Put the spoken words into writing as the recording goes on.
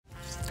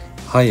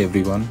Hi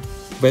everyone,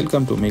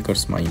 welcome to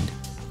Maker's Mind.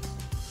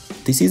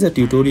 This is a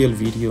tutorial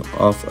video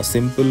of a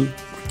simple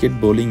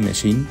cricket bowling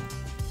machine.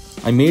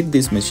 I made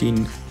this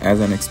machine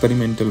as an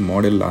experimental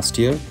model last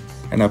year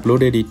and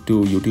uploaded it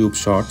to YouTube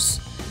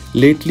Shorts.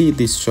 Lately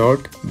this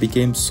short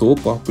became so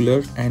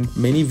popular and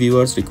many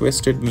viewers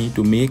requested me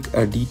to make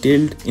a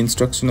detailed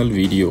instructional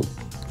video.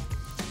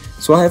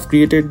 So I have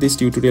created this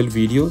tutorial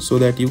video so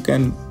that you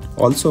can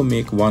also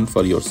make one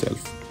for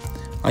yourself.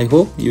 I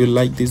hope you will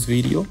like this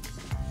video.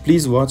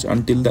 Please watch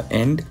until the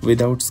end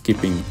without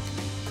skipping.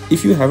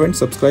 If you haven't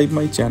subscribed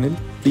my channel,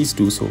 please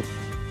do so.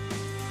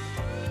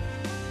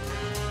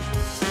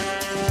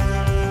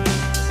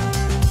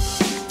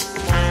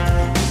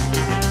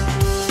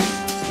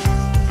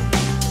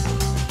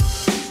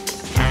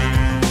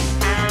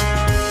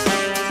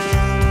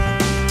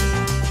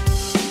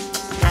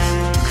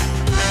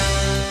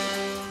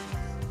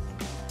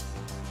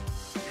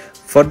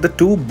 For the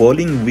two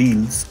bowling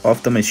wheels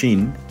of the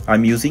machine,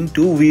 I'm using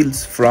two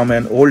wheels from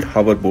an old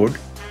hoverboard.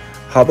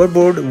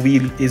 Hoverboard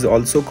wheel is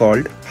also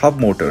called hub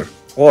motor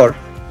or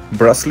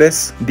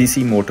brushless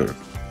DC motor.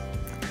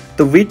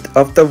 The width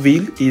of the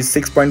wheel is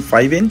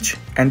 6.5 inch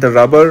and the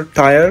rubber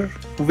tire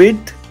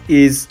width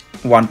is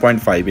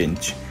 1.5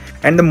 inch.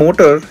 And the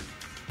motor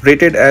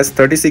rated as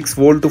 36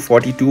 volt to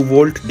 42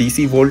 volt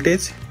DC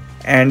voltage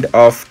and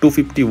of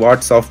 250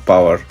 watts of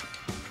power.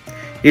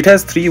 It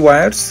has three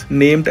wires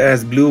named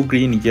as blue,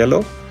 green,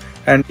 yellow,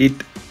 and it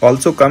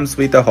also comes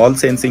with a hall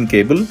sensing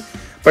cable,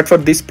 but for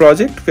this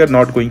project we are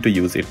not going to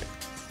use it.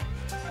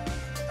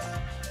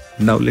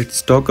 Now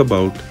let's talk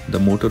about the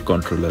motor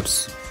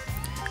controllers.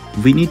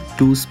 We need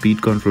two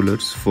speed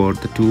controllers for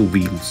the two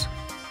wheels.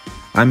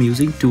 I'm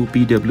using two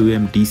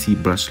PWM DC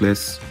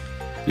brushless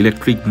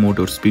electric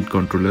motor speed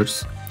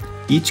controllers.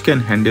 Each can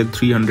handle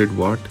 300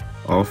 watt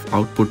of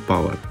output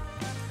power.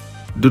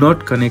 Do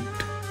not connect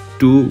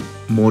two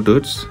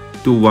motors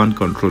to one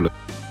controller.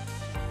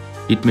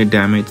 It may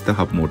damage the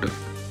hub motor.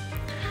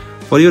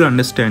 For your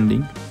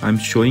understanding, I'm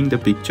showing the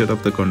picture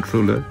of the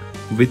controller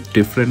with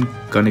different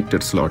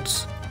connector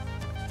slots.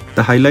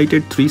 The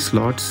highlighted three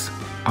slots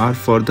are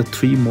for the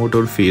three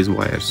motor phase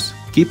wires.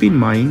 Keep in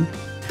mind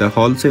the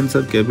hall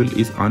sensor cable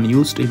is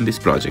unused in this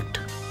project.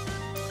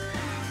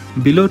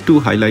 Below two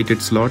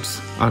highlighted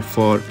slots are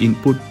for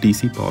input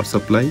DC power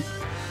supply.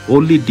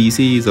 Only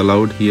DC is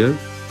allowed here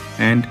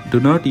and do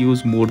not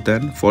use more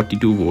than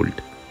 42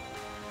 volt.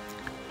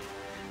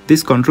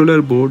 This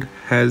controller board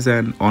has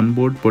an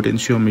onboard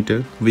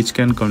potentiometer which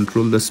can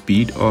control the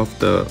speed of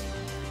the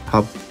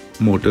hub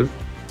motor,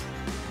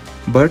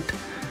 but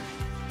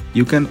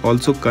you can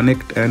also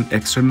connect an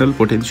external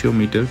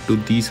potentiometer to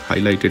these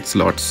highlighted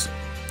slots.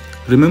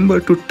 Remember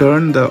to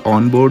turn the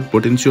onboard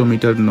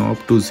potentiometer knob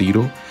to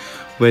 0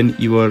 when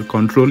you are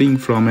controlling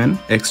from an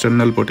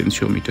external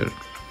potentiometer.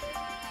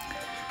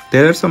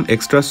 There are some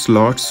extra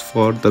slots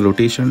for the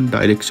rotation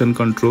direction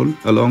control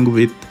along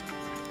with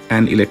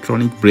an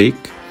electronic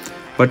brake,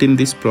 but in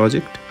this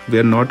project we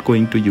are not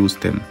going to use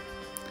them.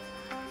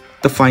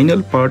 The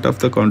final part of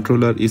the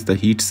controller is the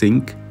heat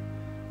sink,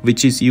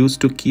 which is used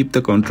to keep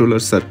the controller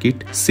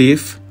circuit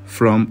safe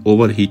from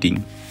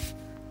overheating.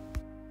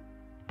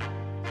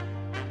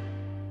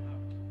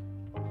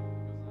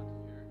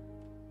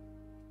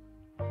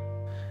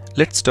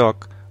 Let's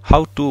talk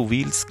how two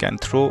wheels can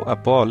throw a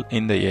ball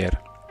in the air.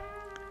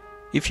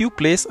 If you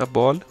place a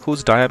ball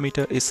whose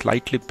diameter is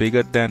slightly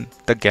bigger than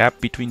the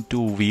gap between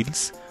two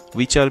wheels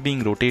which are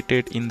being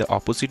rotated in the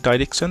opposite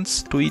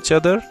directions to each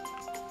other,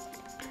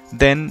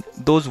 then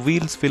those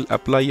wheels will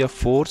apply a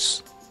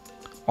force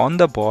on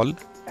the ball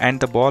and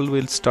the ball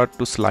will start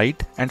to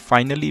slide and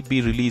finally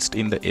be released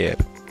in the air.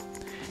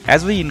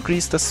 As we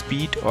increase the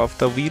speed of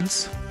the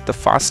wheels, the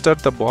faster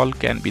the ball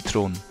can be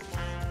thrown.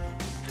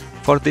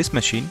 For this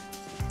machine,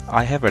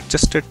 I have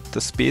adjusted the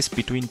space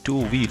between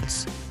two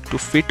wheels to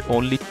fit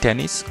only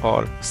tennis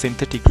or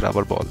synthetic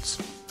rubber balls.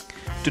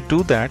 To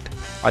do that,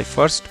 I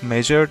first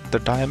measured the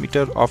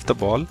diameter of the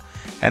ball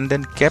and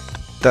then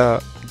kept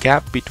the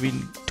gap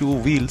between two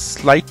wheels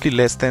slightly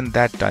less than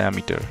that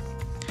diameter.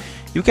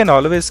 You can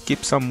always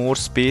keep some more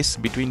space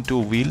between two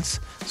wheels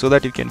so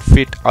that you can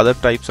fit other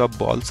types of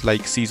balls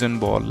like season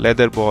ball,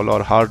 leather ball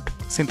or hard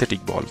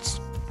synthetic balls.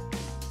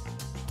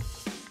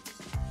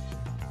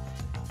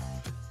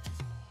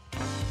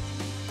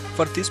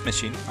 For this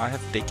machine, I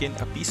have taken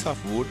a piece of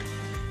wood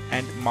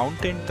and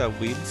mounted the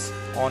wheels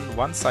on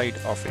one side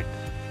of it.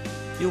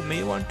 You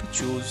may want to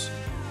choose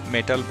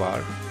metal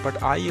bar,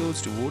 but I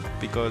used wood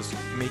because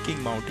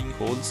making mounting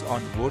holes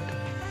on wood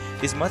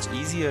is much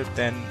easier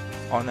than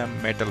on a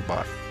metal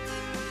bar.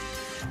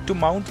 To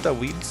mount the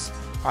wheels,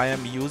 I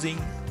am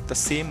using the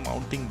same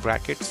mounting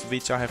brackets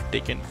which I have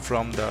taken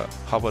from the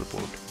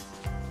hoverboard.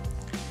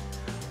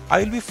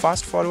 I will be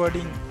fast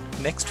forwarding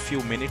next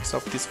few minutes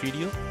of this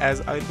video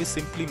as I will be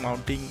simply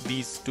mounting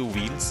these two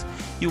wheels.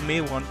 You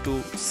may want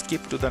to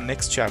skip to the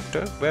next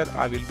chapter where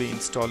I will be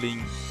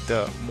installing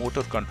the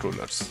motor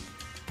controllers.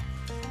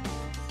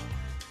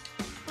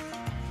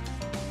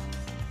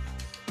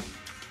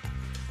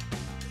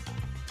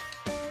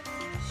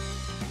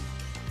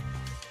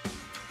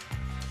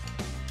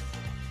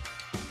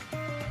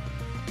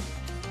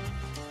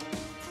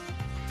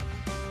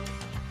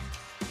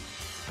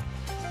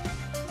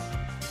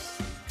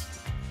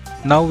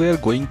 Now we are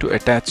going to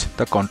attach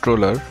the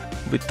controller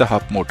with the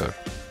hub motor.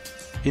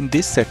 In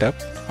this setup,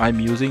 I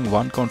am using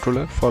one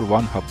controller for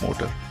one hub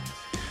motor.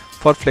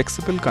 For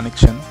flexible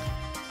connection,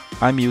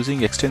 I am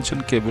using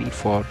extension cable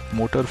for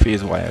motor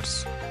phase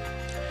wires.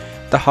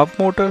 The hub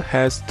motor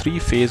has 3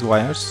 phase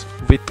wires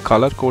with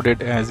color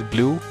coded as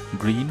blue,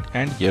 green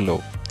and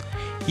yellow.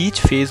 Each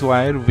phase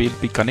wire will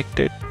be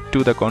connected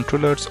to the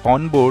controller's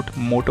onboard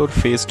motor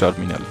phase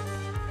terminal.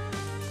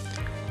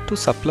 To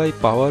supply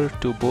power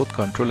to both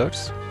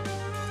controllers,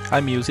 I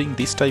am using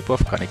this type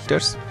of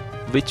connectors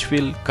which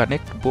will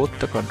connect both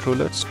the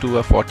controllers to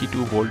a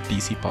 42 volt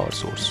DC power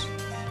source.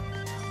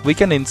 We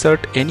can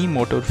insert any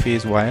motor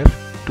phase wire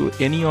to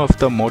any of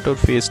the motor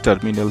phase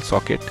terminal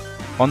socket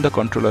on the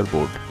controller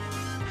board.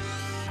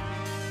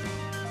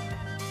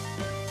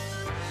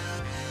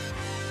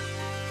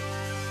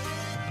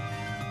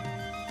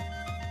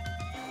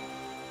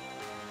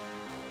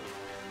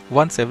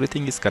 Once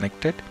everything is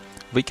connected,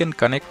 we can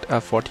connect a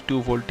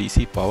 42 volt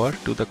DC power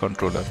to the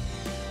controller.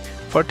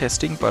 For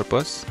testing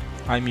purpose,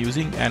 I am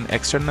using an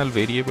external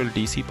variable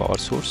DC power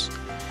source.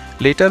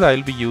 Later I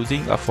will be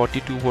using a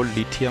 42 volt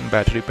lithium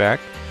battery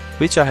pack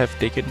which I have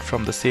taken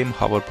from the same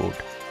hoverboard.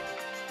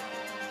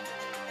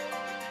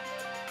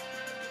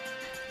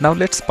 Now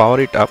let's power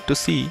it up to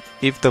see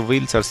if the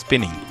wheels are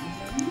spinning.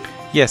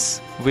 Yes,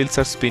 wheels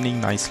are spinning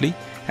nicely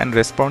and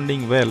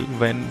responding well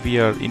when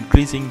we are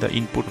increasing the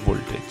input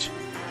voltage.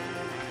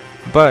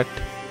 But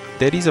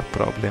there is a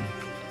problem,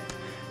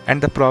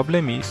 and the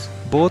problem is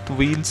both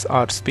wheels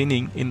are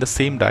spinning in the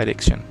same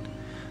direction.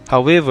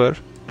 However,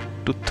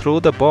 to throw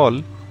the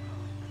ball,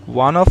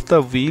 one of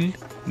the wheel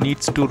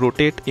needs to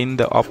rotate in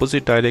the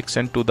opposite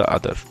direction to the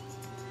other.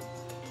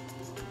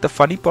 The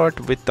funny part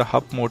with the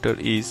hub motor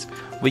is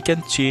we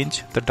can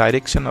change the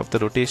direction of the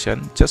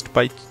rotation just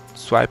by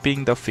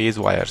swapping the phase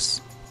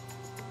wires.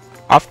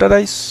 After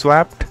I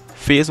swapped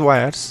phase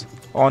wires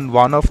on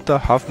one of the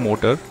hub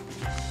motor,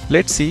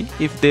 let's see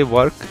if they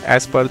work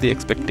as per the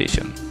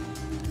expectation.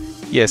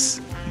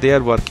 Yes, they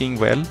are working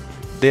well.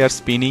 They are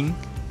spinning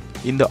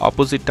in the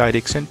opposite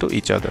direction to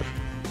each other.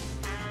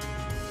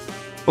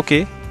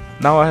 Okay,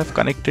 now I have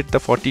connected the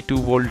 42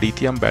 volt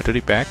lithium battery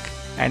pack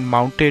and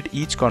mounted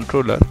each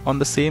controller on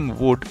the same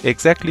wood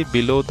exactly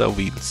below the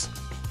wheels.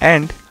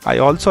 And I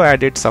also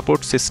added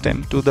support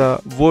system to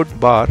the wood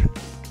bar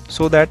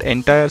so that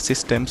entire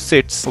system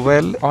sits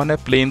well on a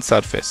plane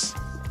surface.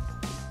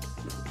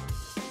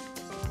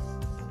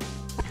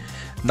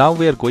 Now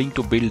we are going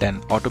to build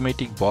an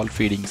automatic ball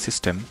feeding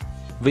system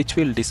which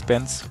will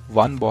dispense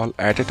one ball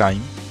at a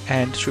time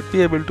and should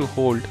be able to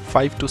hold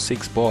 5 to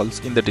 6 balls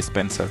in the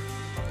dispenser.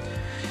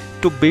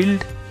 To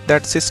build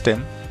that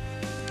system,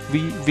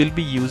 we will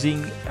be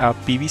using a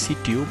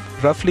PVC tube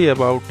roughly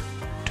about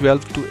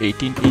 12 to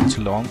 18 inch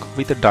long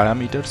with a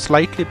diameter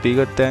slightly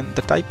bigger than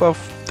the type of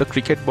the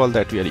cricket ball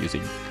that we are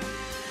using.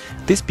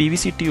 This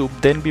PVC tube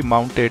then be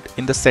mounted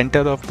in the center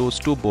of those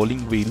 2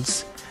 bowling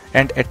wheels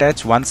and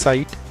attach one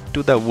side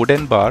to the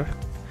wooden bar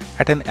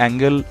at an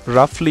angle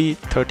roughly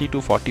 30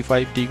 to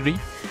 45 degree,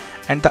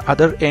 and the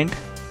other end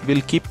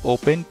will keep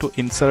open to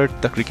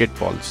insert the cricket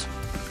balls.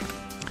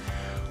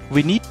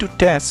 We need to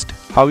test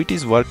how it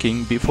is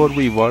working before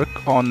we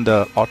work on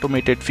the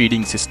automated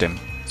feeding system.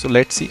 So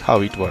let's see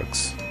how it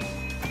works.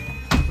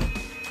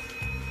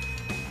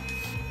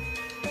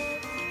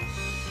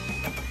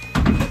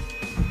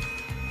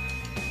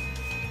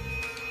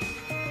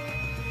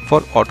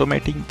 For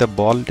automating the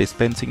ball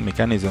dispensing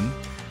mechanism,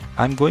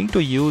 I'm going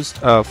to use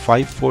a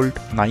 5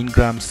 volt 9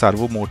 gram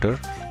servo motor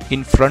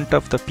in front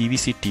of the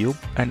PVC tube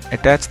and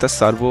attach the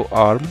servo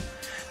arm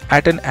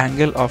at an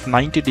angle of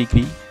 90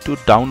 degree to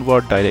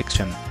downward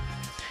direction.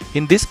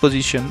 In this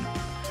position,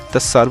 the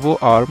servo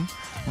arm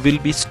will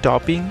be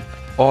stopping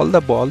all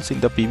the balls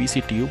in the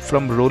PVC tube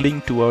from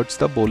rolling towards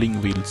the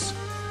bowling wheels.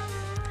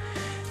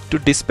 To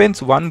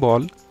dispense one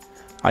ball,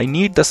 I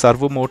need the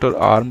servo motor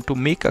arm to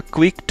make a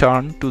quick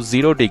turn to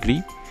 0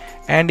 degree,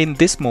 and in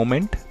this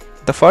moment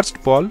the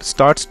first ball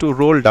starts to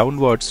roll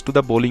downwards to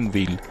the bowling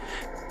wheel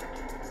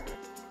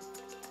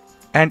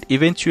and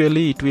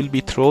eventually it will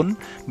be thrown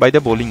by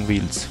the bowling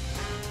wheels.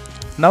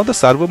 Now the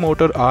servo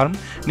motor arm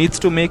needs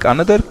to make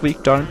another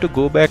quick turn to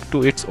go back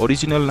to its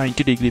original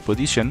 90 degree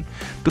position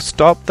to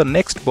stop the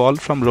next ball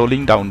from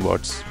rolling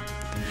downwards.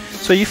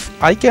 So if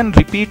I can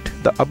repeat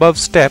the above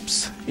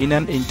steps in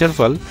an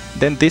interval,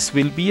 then this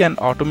will be an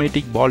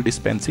automatic ball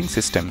dispensing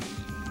system.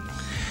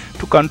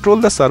 To control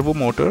the servo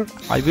motor,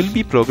 I will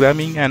be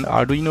programming an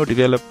Arduino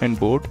development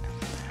board.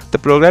 The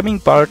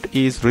programming part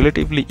is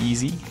relatively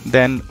easy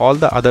than all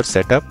the other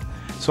setup,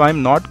 so I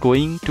am not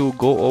going to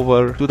go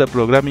over to the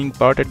programming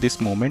part at this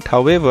moment.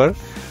 However,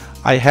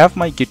 I have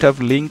my GitHub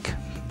link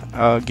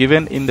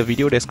given in the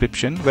video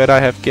description where I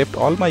have kept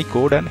all my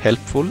code and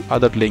helpful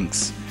other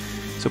links.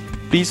 So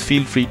please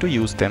feel free to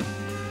use them.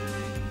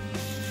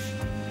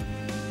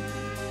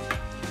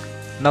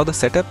 Now the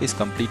setup is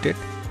completed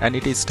and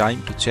it is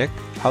time to check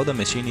how the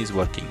machine is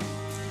working.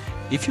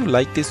 If you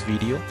like this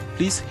video,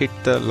 please hit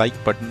the like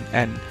button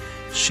and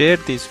share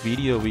this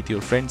video with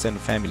your friends and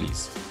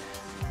families.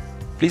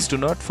 Please do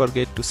not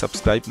forget to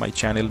subscribe my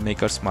channel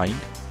Maker's Mind.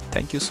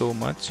 Thank you so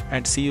much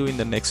and see you in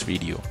the next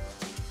video.